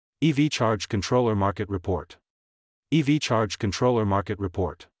EV Charge Controller Market Report. EV Charge Controller Market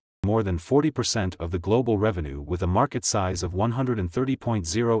Report. More than 40% of the global revenue with a market size of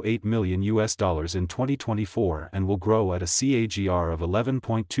 $130.08 million in 2024 and will grow at a CAGR of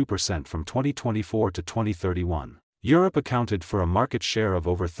 11.2% from 2024 to 2031. Europe accounted for a market share of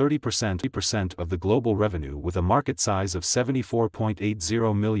over 30% of the global revenue with a market size of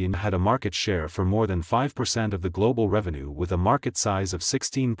 $74.80 million, had a market share for more than 5% of the global revenue with a market size of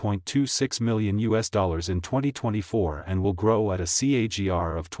 $16.26 million in 2024 and will grow at a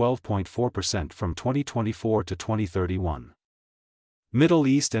CAGR of 12.4% from 2024 to 2031. Middle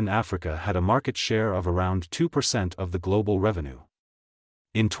East and Africa had a market share of around 2% of the global revenue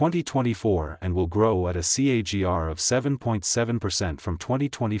in 2024 and will grow at a CAGR of 7.7% from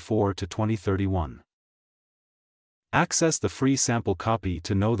 2024 to 2031. Access the free sample copy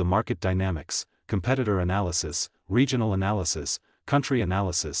to know the market dynamics, competitor analysis, regional analysis, country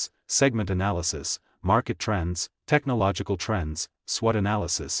analysis, segment analysis, market trends, technological trends, SWOT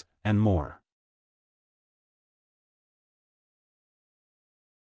analysis, and more.